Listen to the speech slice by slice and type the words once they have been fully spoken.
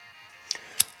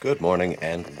Good morning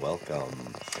and welcome.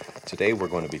 Today we're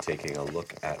going to be taking a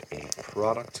look at a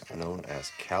product known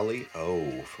as Cali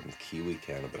O from Kiwi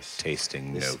Cannabis.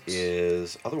 Tasting This notes.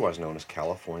 is otherwise known as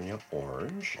California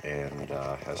Orange and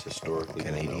has historically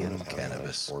been known Canadian as having a nice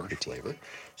cannabis orange critique. flavor.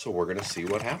 So we're going to see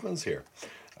what happens here.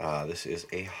 This is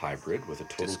a hybrid with a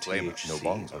total Disclaimer, THC no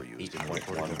bongs of were used in the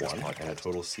recording of this 8.11 and a podcast.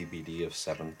 total CBD of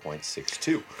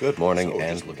 7.62. Good morning So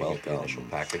and just looking at the welcome. initial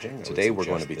packaging, I would Today we're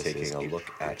going to suggest be this taking is a look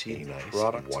at pretty a nice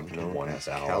product one-to-one known as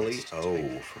Cali balanced O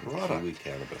type from product. Kiwi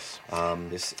Cannabis.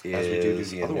 This is As we do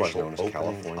the otherwise initial known as opening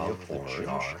California of the Orange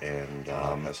jar, and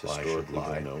has I should historically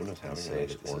lie been known as and having say a nice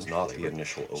that this is orange not flavor. the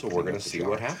initial So opening we're going of to the see jar.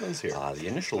 what happens here. The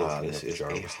initial opening This of the is jar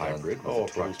a was hybrid done,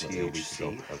 with a total approximately a week THC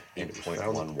ago, of and it was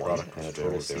found that the 8.11 product and a was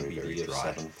total very, very CBD of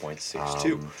dry.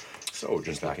 7.62. So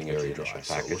just in fact, looking at the very initial dry.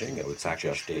 So packaging, looking it at would the package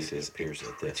suggest date, this it is appears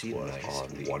that this pretty was nice on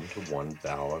and the one-to-one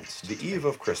balanced the eve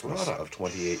of Christmas product. of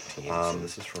 2018. So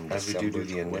this is from as we do December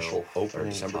the initial 12th, or opening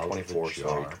December of the 24th,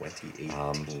 jar.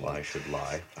 2018. I should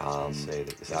lie. Say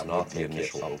that this That is not would the make it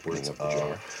initial opening upwards of the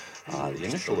jar. The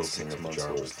initial about opening 6 of the months jar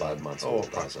old, was 5 months Oh, old as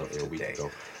approximately of a week today.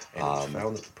 ago. And it was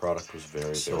found that the product was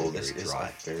very, So very, this very is dry. a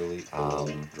fairly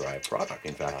Dry product.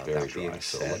 In fact, very that dry. being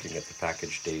So said, looking at the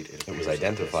package date, it was was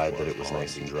identified that it was on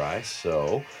nice and the dry.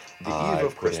 So the eve I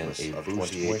of put in Christmas a of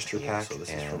boost 2018, moisture pack, so this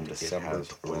is and from it December has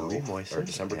 12th, re-moistened, or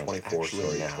December and 24th, actually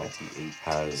sorry, now 2018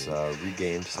 has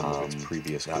regained some of its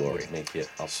previous that glory. would make it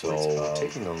upwards So of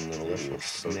taking an initial about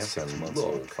sniff 6 and months look,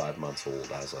 old, 5 months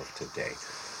old as of today.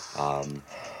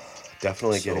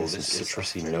 definitely So getting some this is a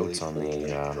citrusy fairly notes on the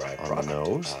dry on product. the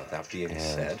nose. That being and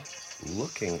said,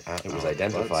 looking at it was our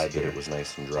identified buds that here, it was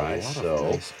nice and a dry, lot of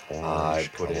so nice I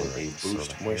orange put in a coloring. So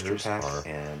boost the moisture hairs pack, are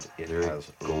and it very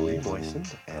has golden, moistened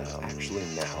and actually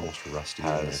now almost rusty in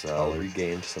their has color.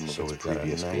 regained some of So its we've got a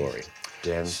previous nice, glory.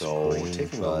 dense So green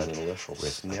taking bud on an initial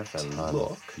with sniff a and ton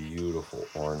look, of beautiful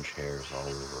orange hairs all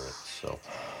over it. So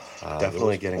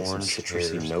definitely those getting some orange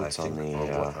citrusy hairs, notes I on think, the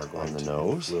are what are going on the to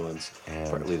nose, influence and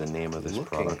partly the name of this looking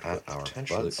product, at but our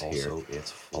potentially buds also here,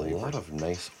 its a flavor. lot of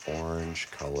nice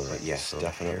orange color. But yes, so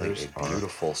definitely hairs a are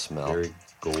beautiful smell. very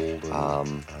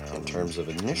golden. In terms of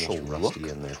initial almost look, rusty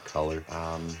in their color.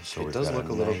 So it we've does got look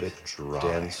a little nice, bit dry,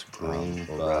 dense green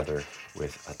or bud rather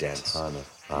with a dense. ton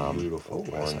of beautiful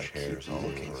As I orange keep hairs all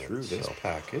looking over through it. this So,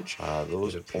 package,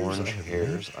 those it appears orange I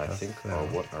hairs, I have think, are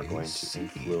found what are a going to seed.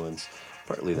 influence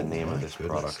partly the name my of this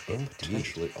goodness, product, but indeed.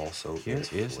 potentially also Here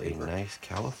its is a flavor. nice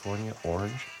California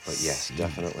orange. But yes, seed.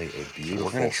 definitely a So beautiful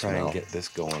we're going to try smell. and get this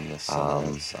going this summer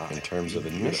outside. In terms of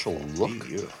Beautiful, initial look,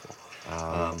 beautiful.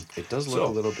 it does look so, a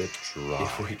little bit dry.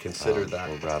 If we consider that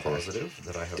or a rather positive,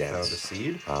 that I have dense. found a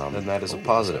seed, then that is a as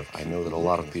positive. I I keep know that a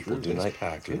lot of looking people through do this not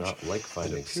package, like it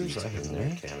finding appears seeds I have in their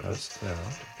may cannabis. have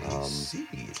found a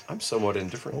seed. I'm somewhat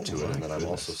indifferent to it, my in that I'm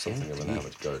also goodness, something of an indeed.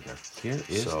 avid gardener. Here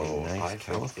is So a I nice think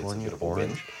California it's a bit of a win.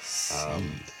 orange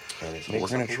seed. And it So makes we're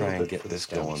going up to a try little and bit get for the this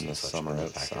stems going and this such summer in the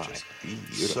outside. packages.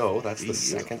 Beautiful, So that's the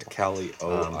second beautiful. Cali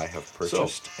O I have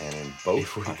purchased, and in both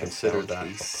If we I have consider found that a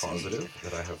a seed. positive,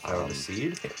 that I have found a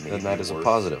seed, Then that is a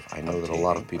positive. I know that a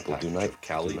lot of people do not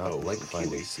Cali like from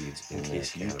finding Kiwi. seeds In in their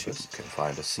case you too cannabis. can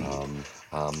find a seed.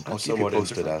 I'll keep you somewhat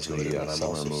posted indifferent as to it, the and I'm summer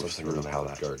also moves something of through an how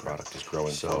avid that gardener. product is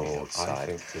growing So for me I outside.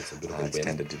 think it's a bit of a It's win.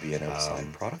 tended to be an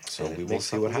outside product, so and it we will makes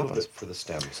see up what a little happens. bit for the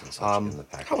stems and such in the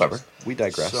packages. However, we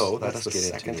digress. So Let that's us the get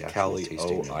into second the actual Cali tasting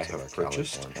O notes I of our have Cali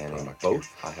purchased, Orange and in product both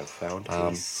here. I have found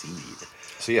a seed.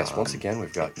 So yes, once again,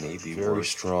 we've got may be very worth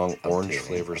strong orange obtaining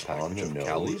flavors a on the package of nose.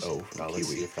 Cali O from Let's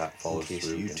Kiwi, see if that follows in case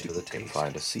through you into too the can taste.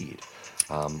 find a seed.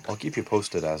 I'll keep you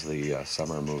posted as the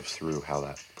summer moves through how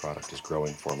that product is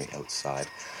growing for me outside.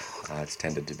 It's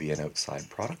tended to be an outside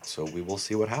product, so we will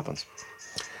see what happens.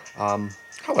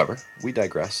 However, we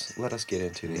digress. Let us get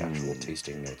into the actual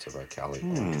tasting notes of our Cali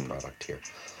Orange product here.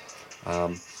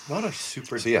 Not a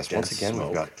super So yes, once dense again, smoke.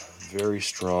 we've got very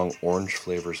strong orange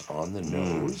flavors on the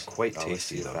nose. Quite Let's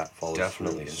tasty, see if though. that follows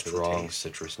Definitely through into the strong taste.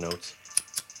 citrus notes.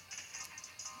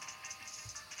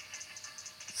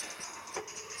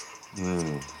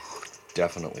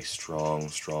 Definitely strong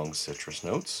citrus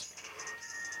notes.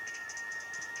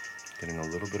 Getting a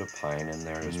little bit of pine in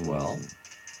there as well.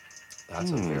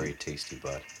 That's a very tasty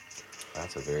bud.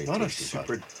 That's a very Not a tasty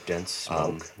super bud. dense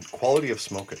smoke. Quality of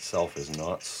smoke itself is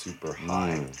not super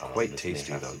high. Quite this may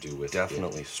tasty have though. to do with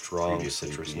Definitely it strong previously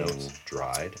citrus being notes,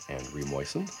 dried and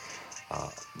remoistened.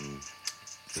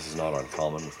 This is not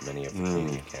uncommon with many of the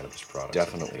Canadian cannabis products.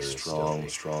 Definitely There is strong still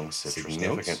a citrus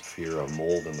significant notes. Fear of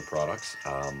mold in the products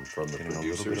from the Getting a little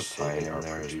bit producers. of So pine they in are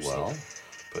there as producing well.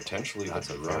 Potentially That's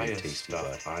the a very driest tasty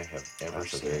stuff bud. I have ever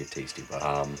That's a seen. very tasty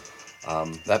bud.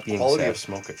 That being Quality said, of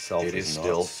smoke itself it is is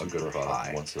still still a super good product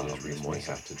high once it is this may remoistened.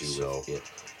 have to do So, with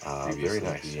it very previously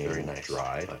nice, being very nice.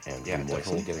 dried But, and yeah, remoistened.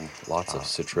 definitely getting Lots of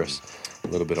citrus, a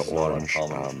little bit of It's not orange,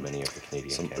 uncommon with many of the Canadian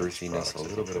some cannabis earthiness, products. a I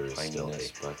little think bit of there is still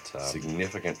pininess, a but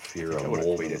significant fear I of would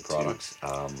mold equate in the it to, products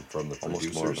from the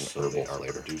almost more of producers, an so they herbal are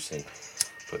flavor. producing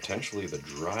potentially the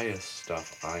driest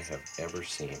stuff I have ever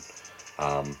seen.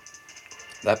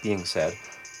 That being said,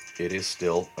 it is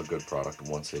still a good product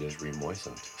once it is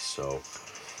remoistened. So,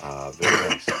 very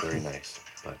nice, very nice.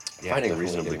 But yeah, finding definitely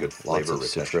reasonably getting good flavor lots of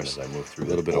retention citrus as I move through a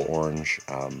little the bit of bowl. orange,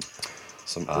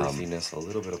 Some earthiness, a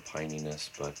little bit of pininess,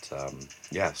 but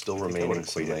yeah, still I think I remaining would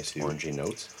some equate it nice to, orangey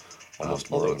notes.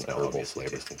 Almost more although of it's an now herbal obviously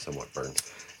flavor. tasting somewhat burnt,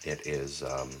 it is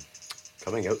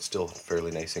coming out still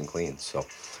fairly nice and clean. So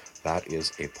that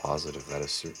is a positive. That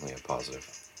is certainly a positive.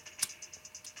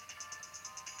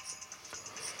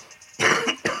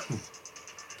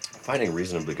 Finding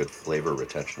reasonably good flavor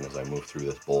retention as I move through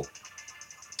this bowl.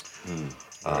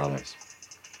 Very nice.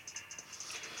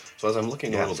 So as I'm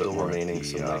looking a little bit more remaining at the,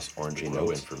 some nice orangey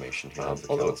note information here,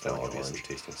 although it's now obviously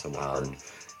tasting somewhat burnt,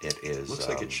 it is looks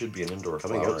like it should be an indoor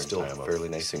coming out flowering still time of fairly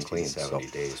nice and 60 clean. to So 70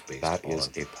 days based that on is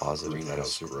a positive. That is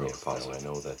greenhouse certainly a growth. positive. I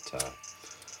know that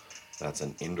that's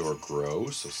an indoor grow,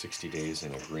 so 60 days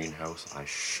in a greenhouse. I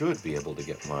should be able to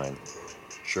get mine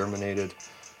germinated,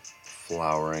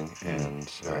 flowering, and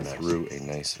through a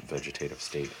nice vegetative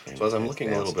state. So as I'm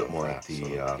looking a little bit more more at at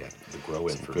the grow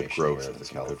some good information growth here of of the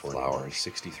some good California flowers, orange.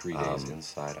 63 days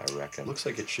inside, I reckon. Looks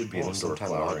like it should be an Well, indoor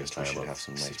sometime in flowering August we time should of have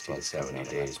some nice 60 to buds coming 70 out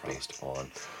of that days product. based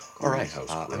on All right,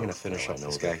 greenhouse I'm going to growth. finish Now, up I know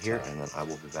this guy that, here, and then I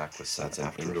will be back with some that's an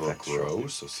after indoor effects shortly. grow,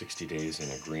 so 60 days in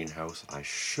a greenhouse. I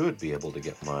should be able to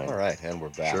get mine All right, and we're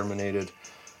back. germinated,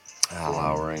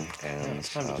 flowering, and it's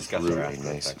time to discuss through our a after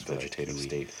nice effects for vegetative Kiwi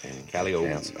state in Cali O.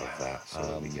 advance of that.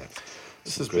 So we get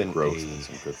This some has good been growth a and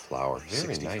some good flower.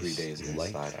 very 63 nice, days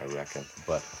light, inside, I reckon.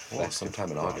 but Well, effective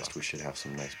sometime in product. August we should have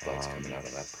some nice buds coming out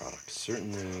of that product.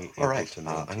 Certainly. All right,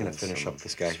 able to I'm going to maintain finish some up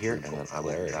this guy here, and cerebral then I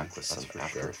will be clarity, back with that's some for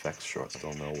after sure. effects shortly.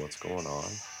 Still know what's going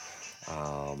on.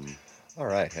 All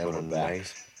right, and But we're a back.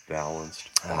 nice balanced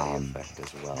body effect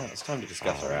as well. Yeah, it's time to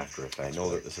discuss our after effects. I know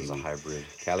for that this is a Kiwi. hybrid.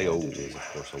 Cali O. It is, of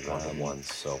course, a 1-to-1.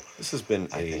 So This has been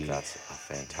I think a that's a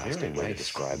fantastic very way to nice,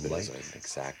 describe it as light, an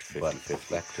exact but 50-50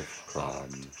 effective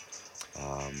product.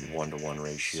 1-to-1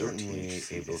 ratio. Certainly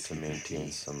THC able to to maintain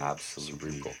CBD, some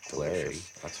absolutely cerebral clarity,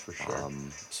 delicious. that's for sure.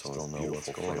 So Still it's know what's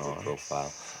beautiful going flavor on.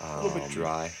 profile. A little bit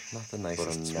dry, not the But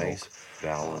nicest a smoke. nice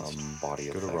balanced body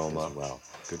good effect aroma, as well.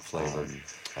 good flavor.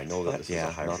 I know that But this yeah, is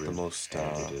a hybrid, not the most,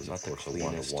 and it is not of the course a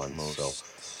cleanest, 1-to-1. most, So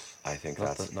I think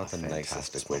not that's the a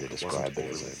nicest fantastic smoke. way to It describe wasn't it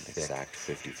as overly an thick. exact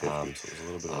 50-50. So it was a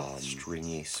little bit of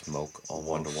stringy smoke, a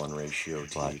almost. 1-to-1 ratio.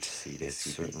 But THC to it CBD,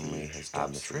 certainly has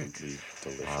done the trick. absolutely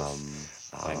delicious.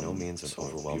 By no means an so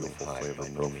overwhelming beautiful high flavor by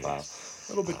no profile. means. A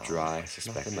little bit dry, I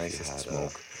suspect not the if you nicest had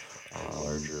smoke. a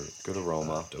larger Good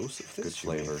aroma, dose of good this,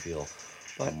 you may flavor. feel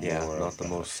But more yeah, of not the that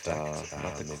most, effect,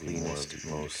 not the maybe more of cleanest, the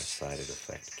most, side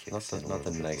effect kicks not the in a not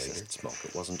the little bit nicest later. smoke.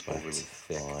 It wasn't But overly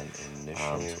thick. on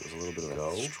initial So it was a little bit of go,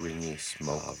 a stringy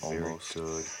smoke, very almost.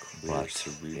 good, clear, But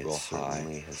cerebral it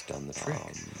certainly high. has done the trick.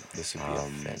 This would be a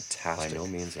fantastic, by no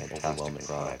means an fantastic overwhelming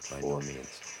product. high, By by no no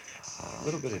means. A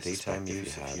little bit of daytime if you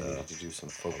use if had you a needed to do some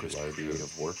focused larger,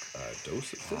 creative work.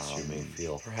 Dose of this, you may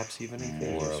feel Perhaps even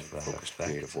more use of that focused effect,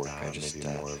 creative work. I just maybe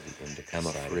more of the indica am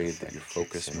side afraid that effect your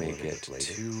kicks focus in a may little get bit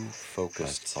later. too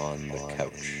focused But on the on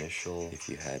couch. initial If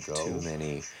you had go, too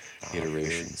many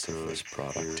iterations very of this good,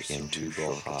 product clear, in too cerebral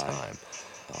short a high. time.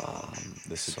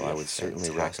 This would So be I a would certainly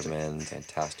fantastic, recommend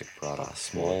fantastic product. a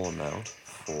small amount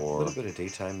A for little bit of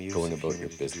daytime use going if about you your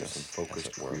needed to do business, some focused as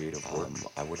it were. creative work.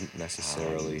 I wouldn't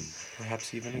necessarily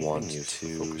Perhaps even want evening use to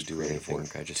for focused do creative anything.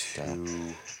 work. I just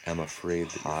Too am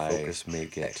afraid that your high focus may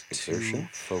get exertion. too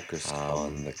focused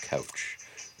on the couch.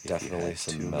 If you Definitely had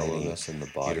some too mellowness many in the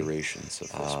body. iterations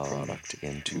of this product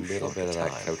in too little short bit a of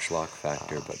that time. couch lock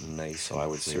factor, but nice. So I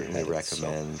would certainly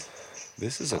recommend.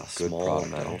 This is a good small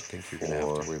product. I amount don't think you're going to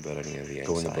have to for worry about any of the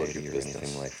going about anxiety your or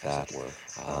anything business, like as that. it were.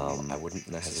 I wouldn't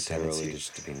Has a necessarily tendency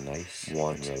just to be nice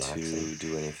want and relaxing, to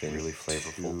do anything really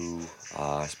flavorful. too,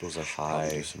 I suppose I should probably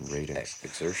do some ratings.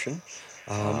 Exertion.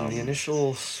 The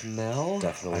initial smell,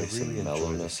 definitely I some really enjoy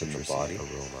mellowness in the citrusy body.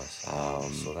 aromas.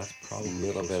 So that's probably A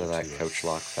little bit of closer that to a couch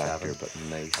lock factor, 7. but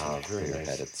nice and very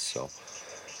nice. clear-headed. So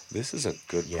this is a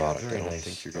good Yeah, product. very I don't nice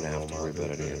think you're going to have to aroma, worry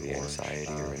about very any of good the orange.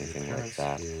 anxiety or The anything like appearance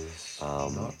that. is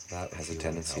not that Has a appealing,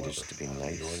 tendency to however. just to be The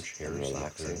nice orange and hairs look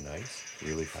relaxing. very nice.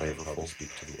 Really Probably flavorful.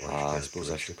 speak to the orange I suppose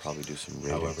I should characteristics. probably do some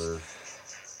ratings. However,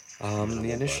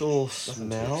 The initial Nothing too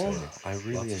smell, exciting. I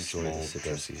really Lots of enjoy the small, citrusy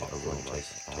dense popcorn aromas.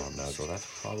 type nugs. So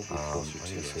that's probably I'm closer going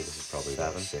to to say a this is probably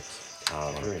about 7. 6.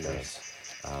 Very Very nice.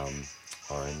 nice.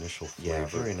 Our initial Yeah,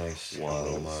 flavor very nice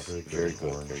aroma, was very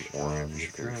very orange,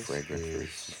 orange, the very appearance fragrant, very is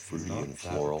fruity not and that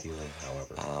floral. appealing,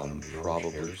 however. The orange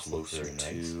Probably hairs look closer very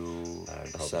nice. to I'd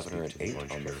a probably 7 or an speak to the 8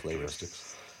 orange on the flavor.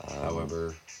 characteristics.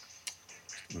 However,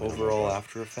 Overall, minimal,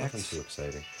 after nothing effects, too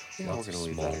exciting. yeah, Lots we're of going to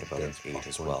leave small, that at about an dense 8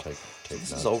 as popcorn well. type So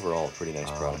this nugs. is overall a pretty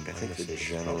nice product. I I'm think gonna the say this is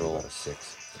probably general about a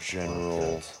 6.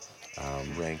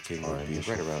 ranking Our would be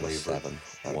initial right around a flavor 7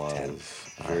 out of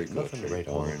 10. Very good, nothing to very write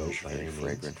home about orange, by very any means,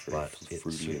 fragrant, very but it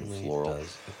fruity and certainly floral.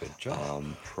 does a good job.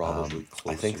 Probably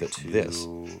I think that closer this,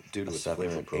 to due to a its 7 or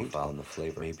flavor an 8 profile, on the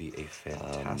flavor. may be a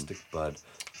fantastic bud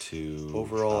to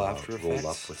Overall, after roll effects,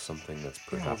 up with something that's yeah,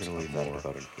 we're perhaps going to leave a that at more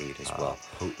about an 8 as well.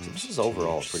 potent. So this is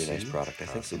overall a pretty nice THC, product. I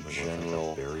think the something with like a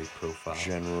general berry profile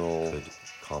could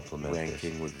complement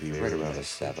ranking this would be very right around a nicely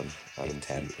 7 out of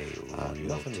 10.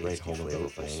 Nothing to write tasty, home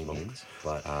about by flavorful any smoke. means,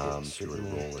 but if you were to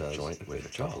roll a joint with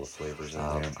a couple of flavors in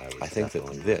there, I think that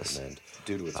definitely this, recommend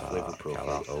due to its flavor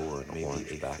profile, Cali O or an maybe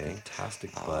orange a backing,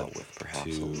 fantastic bud with perhaps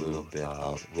to a little bit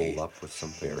of roll a up with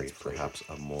something berry that's perhaps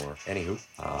a more Anywho,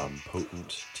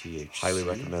 potent THC. highly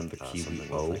recommend the Kiwi something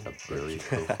with O. like a berry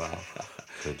profile.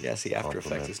 Could Yeah, see, After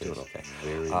Effects is doing complement okay. this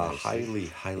very nicely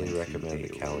Highly into recommend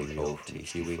the a Cali real O from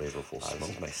tasty, Kiwi. flavorful This smoke.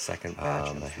 is my second batch,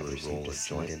 and I If you have were to roll received a a seed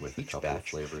joint in with a each couple of batch.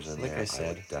 flavors in Like there, I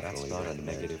said, would definitely that's not a recommend,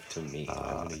 negative to me.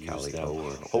 I'm going to use Cali them O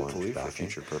or an hopefully orange for backing,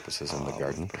 future purposes in the with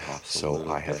garden. perhaps a So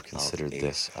little I have bit of considered a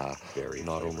this berry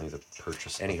not only the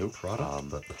purchase of a product,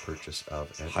 but the purchase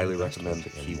of an highly recommend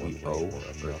investment the in Kiwi one way O. or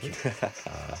another.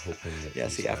 Hoping that Yeah,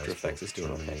 these see, guys After Effects both is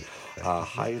doing okay. germinate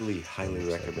effectively. Highly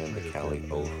looks like it recommend the might have Cali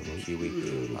been O a from Kiwi.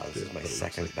 This is my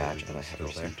second batch, and I have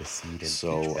received a seed in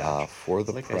each batch. For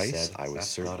the price, I would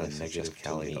certainly suggest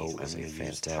Cali O is a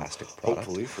fantastic product.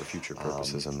 Hopefully, for future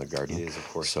purposes in the garden. It is, of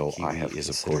course, so I have is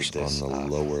of course on the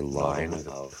lower line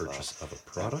the purchase of a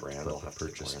product, but the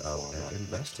purchase of an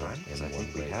investment in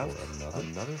one way or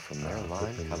another. From their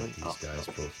line coming these up. guys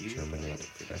both germinate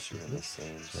In the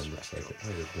same so it looks like it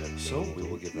might have been So we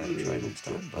will give that a try next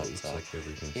time. But looks like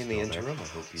everything's in the still there. interim, I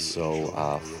hope you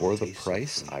enjoy for the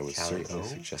price, I would certainly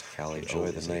suggest Cali.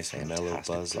 Enjoy the nice mellow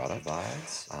buzz it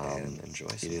provides, and enjoy.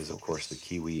 It is, of course, the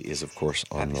Kiwi is, of course,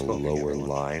 on the lower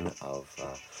line of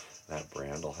that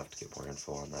brand. I'll have to get more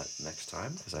info on that next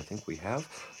time because I think we have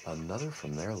another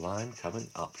from their line coming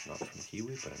up, not from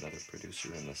Kiwi, but another producer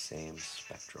in the same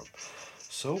spectrum.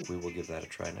 So we will give that a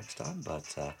try next time.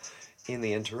 But in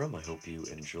the interim, I hope you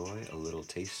enjoy a little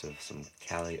taste of some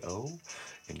Cali O,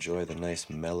 enjoy the nice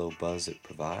mellow buzz it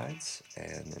provides,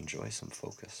 and enjoy some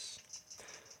focus.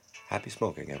 Happy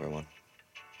smoking, everyone.